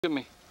Look at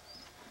me.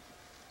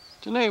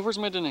 Danae, where's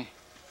my Danae?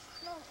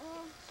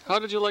 How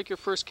did you like your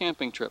first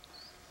camping trip?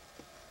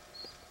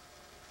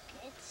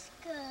 It's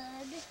good.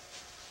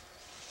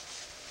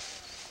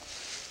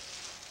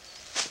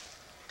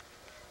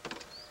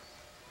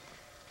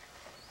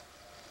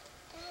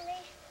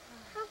 Daddy,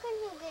 how can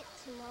you get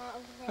small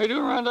over there? How you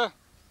doing, Rhonda?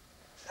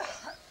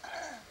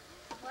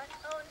 What?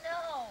 Oh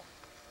no!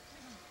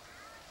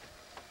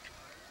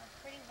 That's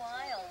pretty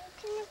wild.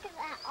 Can you look at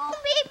that? Oh.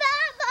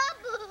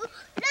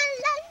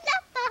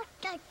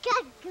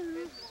 Good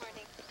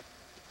morning.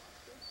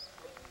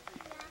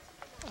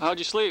 How'd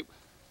you sleep?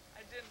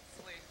 I didn't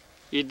sleep.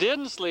 You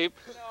didn't sleep?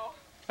 No.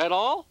 At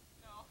all?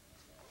 No.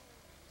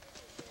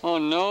 Oh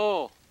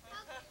no. How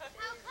come?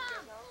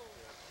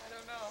 I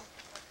don't know.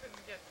 I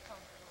couldn't get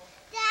comfortable.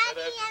 Daddy,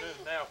 That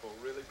afternoon nap will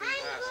really be nice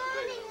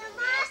today. I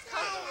was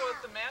comfortable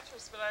with the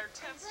mattress, but our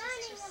tent's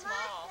just too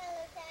small.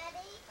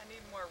 Daddy. I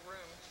need more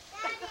room.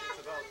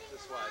 It's about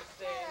this wide.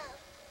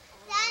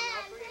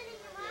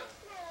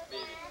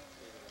 Maybe.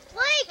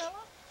 Blake!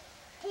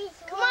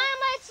 Come on,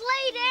 let's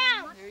lay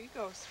down. There you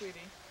go,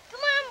 sweetie. Come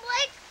on,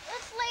 Blake,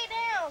 let's lay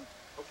down.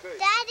 Okay.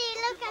 Daddy,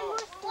 look at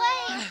who's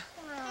playing.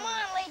 Come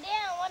on, lay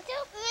down. Want to? It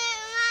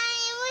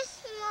was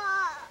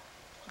small.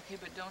 Okay,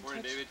 but don't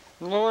Morning, touch. David.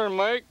 Morning,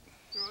 Mike.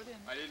 Throw it in.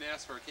 I didn't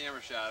ask for a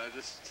camera shot. I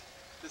just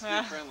be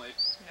friendly.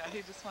 Yeah,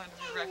 he just wanted to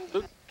be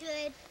recognized.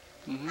 Good.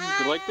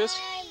 You like this?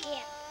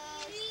 Yeah.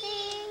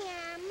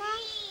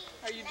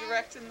 Are you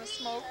directing the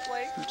smoke,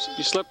 Blake?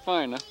 You slept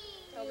fine, huh?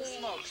 Tell the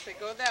smoke. Say,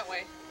 go that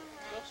way.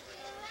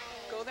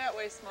 Go that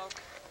way, smoke.